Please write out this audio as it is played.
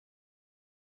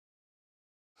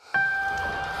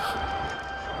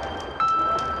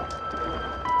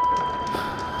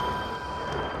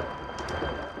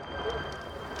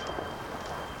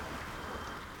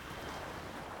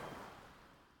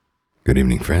Good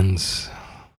evening, friends.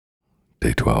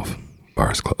 Day 12.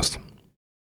 Bar is closed.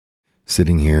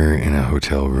 Sitting here in a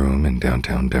hotel room in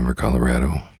downtown Denver,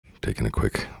 Colorado, taking a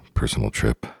quick personal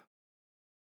trip,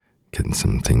 getting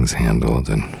some things handled,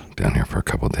 and down here for a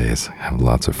couple days. I have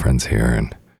lots of friends here,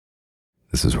 and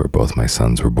this is where both my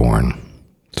sons were born.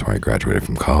 It's where I graduated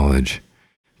from college.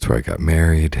 It's where I got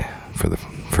married for the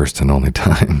first and only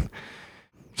time.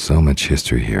 So much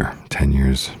history here, 10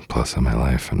 years plus of my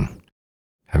life, and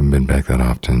haven't been back that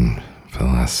often for the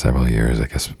last several years, I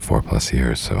guess 4+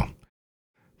 years, so.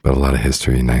 But a lot of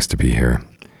history, nice to be here.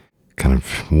 Kind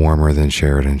of warmer than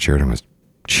Sheridan. Sheridan was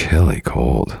chilly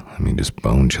cold. I mean, just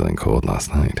bone-chilling cold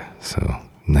last night. So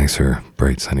nicer,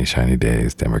 bright, sunny, shiny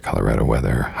days, Denver, Colorado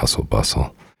weather, hustle,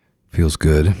 bustle. Feels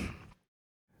good.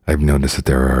 I've noticed that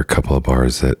there are a couple of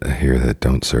bars here that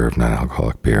don't serve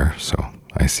non-alcoholic beer, so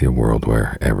I see a world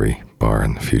where every bar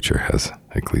in the future has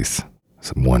at least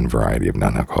one variety of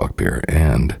non-alcoholic beer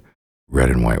and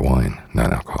red and white wine,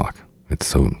 non-alcoholic. It's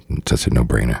such a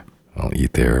no-brainer. I'll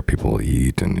eat there, people will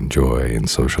eat and enjoy and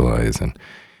socialize and,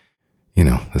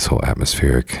 this whole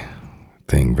atmospheric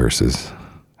thing versus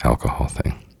alcohol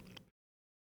thing.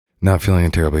 Not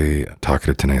feeling terribly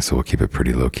talkative tonight, so we'll keep it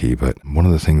pretty low-key, but one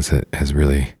of the things that has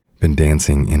really been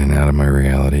dancing in and out of my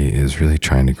reality is really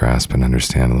trying to grasp and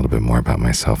understand a little bit more about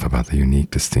myself, about the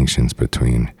unique distinctions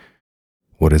between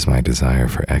what is my desire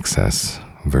for excess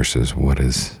versus what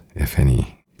is, if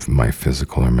any, my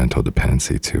physical or mental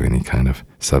dependency to any kind of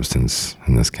substance,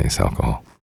 in this case, alcohol.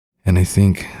 And I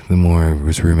think the more I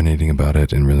was ruminating about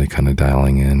it and really kind of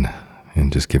dialing in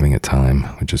and just giving it time,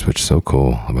 which is what's so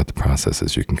cool about the process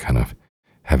is you can kind of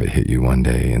have it hit you one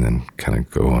day and then kind of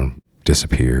go on,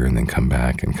 disappear and then come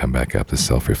back up. This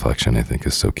self-reflection, I think,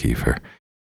 is so key for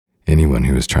anyone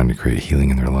who is trying to create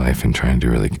healing in their life and trying to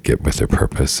really get with their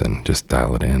purpose and just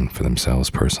dial it in for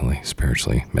themselves personally,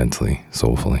 spiritually, mentally,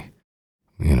 soulfully,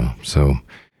 So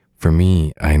for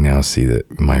me, I now see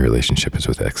that my relationship is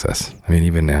with excess. I mean,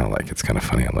 even now, it's kind of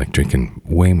funny. I'm drinking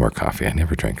way more coffee. I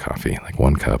never drank coffee,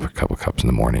 one cup, a couple cups in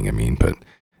the morning, but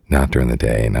not during the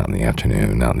day, not in the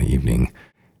afternoon, not in the evening.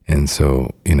 And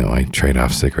so, I trade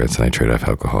off cigarettes and I trade off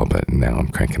alcohol, but now I'm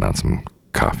cranking on some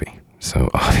coffee.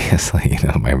 So obviously,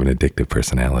 I have an addictive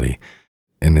personality,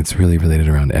 and it's really related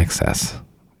around excess.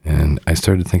 And I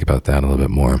started to think about that a little bit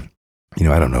more.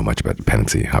 I don't know much about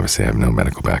dependency. Obviously, I have no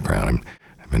medical background.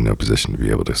 I'm in no position to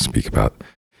be able to speak about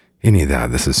any of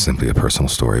that. This is simply a personal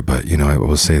story. But, I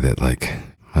will say that,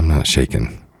 I'm not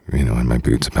shaking, in my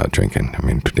boots about drinking. I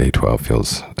mean, day 12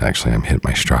 feels, actually, I'm hitting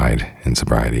my stride in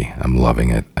sobriety. I'm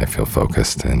loving it. I feel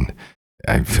focused and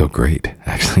I feel great,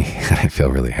 actually. I feel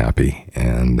really happy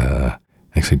and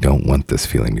actually don't want this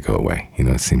feeling to go away.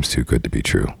 It seems too good to be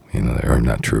true, or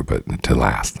not true, but to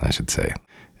last, I should say.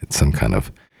 It's some kind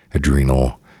of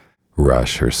adrenal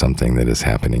rush or something that is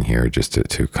happening here just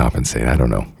to compensate. I don't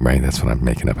know, right? That's what I'm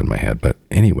making up in my head. But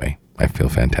anyway, I feel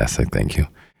fantastic. Thank you.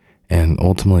 And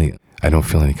ultimately, I don't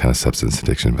feel any kind of substance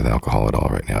addiction with alcohol at all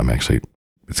right now.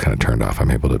 It's kind of turned off.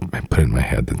 I'm able to put it in my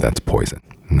head that that's poison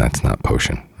and that's not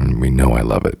potion. And we know I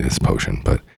love it. It's potion.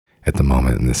 But at the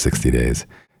moment in the 60 days,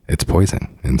 it's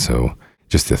poison. And so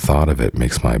just the thought of it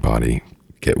makes my body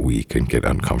get weak and get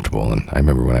uncomfortable. And I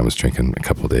remember when I was drinking a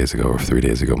couple of days ago or 3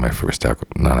 days ago, my first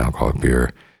non-alcoholic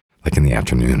beer, in the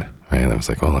afternoon, right? And I was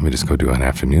like, let me just go do an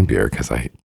afternoon beer because I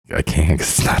can't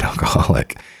because it's not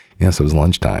alcoholic. So it was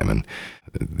lunchtime, and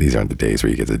these aren't the days where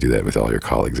you get to do that with all your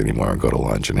colleagues anymore and go to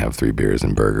lunch and have 3 beers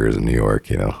and burgers in New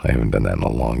York. I haven't done that in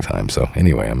a long time. So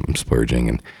anyway, I'm splurging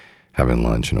and having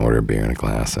lunch and order a beer and a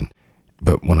glass.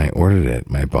 But when I ordered it,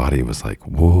 my body was like,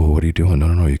 whoa, what are you doing?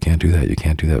 No, you can't do that. You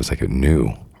can't do that. It was like it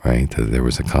knew, right? That there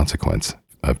was a consequence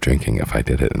of drinking if I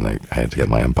did it. And I had to get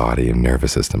my own body and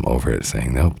nervous system over it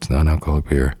saying, nope, it's not alcoholic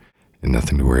beer and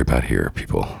nothing to worry about here,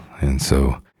 people. And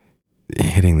so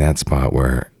hitting that spot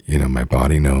where, my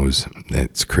body knows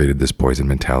it's created this poison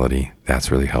mentality.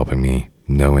 That's really helping me.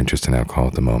 No interest in alcohol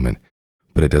at the moment,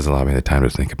 but it does allow me the time to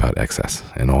think about excess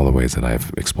and all the ways that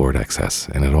I've explored excess.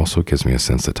 And it also gives me a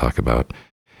sense to talk about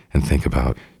and think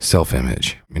about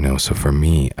self-image. So for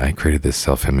me, I created this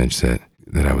self-image that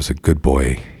I was a good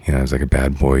boy. I was like a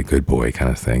bad boy, good boy kind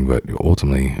of thing. But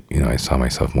ultimately, I saw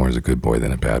myself more as a good boy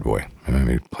than a bad boy.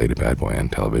 I played a bad boy on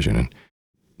television and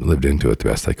lived into it the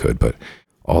best I could. But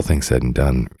all things said and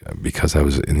done, because I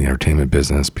was in the entertainment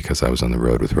business, because I was on the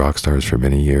road with rock stars for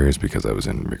many years, because I was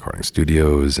in recording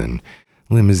studios and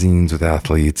limousines with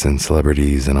athletes and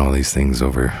celebrities and all these things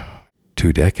over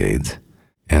 2 decades,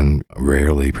 and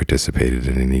rarely participated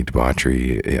in any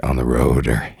debauchery on the road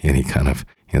or any kind of,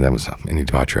 that was any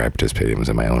debauchery I participated in was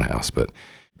in my own house, but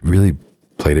really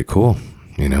played it cool.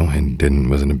 and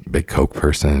wasn't a big Coke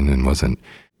person and wasn't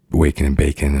waking and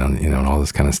baking and all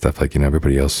this kind of stuff. Like,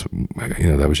 everybody else,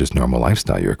 that was just normal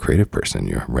lifestyle. You're a creative person.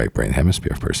 You're a right brain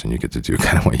hemisphere person. You get to do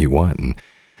kind of what you want, and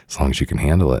as long as you can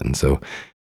handle it. And so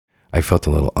I felt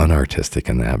a little unartistic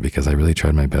in that because I really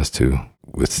tried my best to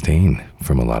abstain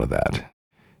from a lot of that.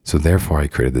 So therefore I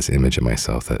created this image of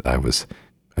myself that I was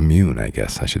immune, I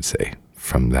guess I should say,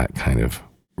 from that kind of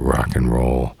rock and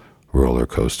roll roller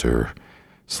coaster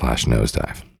 /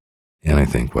 nosedive. And I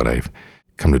think what I've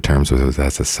come to terms with is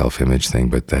that's a self-image thing,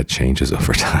 but that changes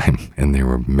over time. And there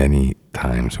were many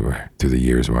times through the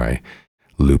years where I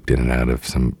looped in and out of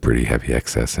some pretty heavy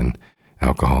excess and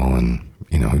alcohol and,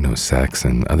 who knows, sex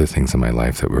and other things in my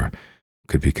life that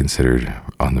could be considered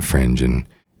on the fringe and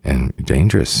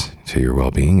dangerous to your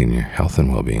well-being and your health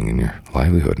and well-being and your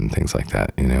livelihood and things like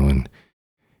that, and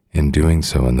in doing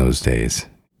so in those days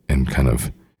and kind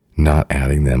of not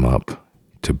adding them up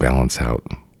to balance out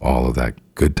all of that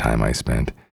good time I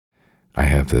spent, I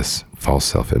have this false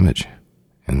self-image.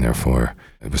 And therefore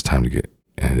it is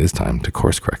time to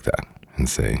course correct that and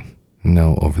say,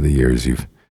 no, over the years you've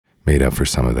made up for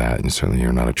some of that, and certainly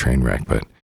you're not a train wreck, but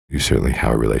you certainly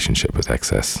have a relationship with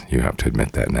excess. You have to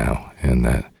admit that now, and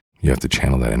that you have to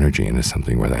channel that energy into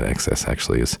something where that excess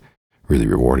actually is really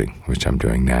rewarding, which I'm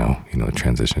doing now, the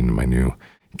transition into my new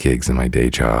gigs and my day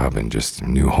job and just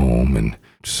new home and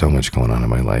so much going on in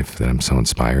my life that I'm so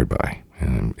inspired by.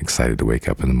 And I'm excited to wake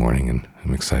up in the morning, and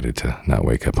I'm excited to not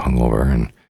wake up hungover,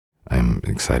 and I'm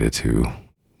excited to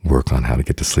work on how to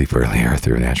get to sleep earlier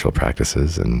through natural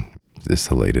practices, and just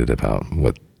elated about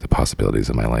what the possibilities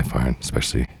of my life are, and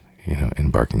especially,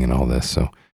 embarking in all this. So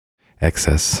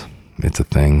excess, it's a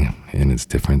thing, and it's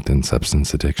different than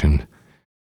substance addiction.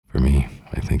 For me,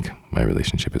 I think my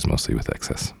relationship is mostly with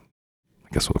excess.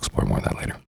 I guess we'll explore more of that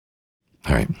later.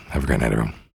 All right. Have a great night,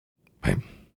 everyone. Bye.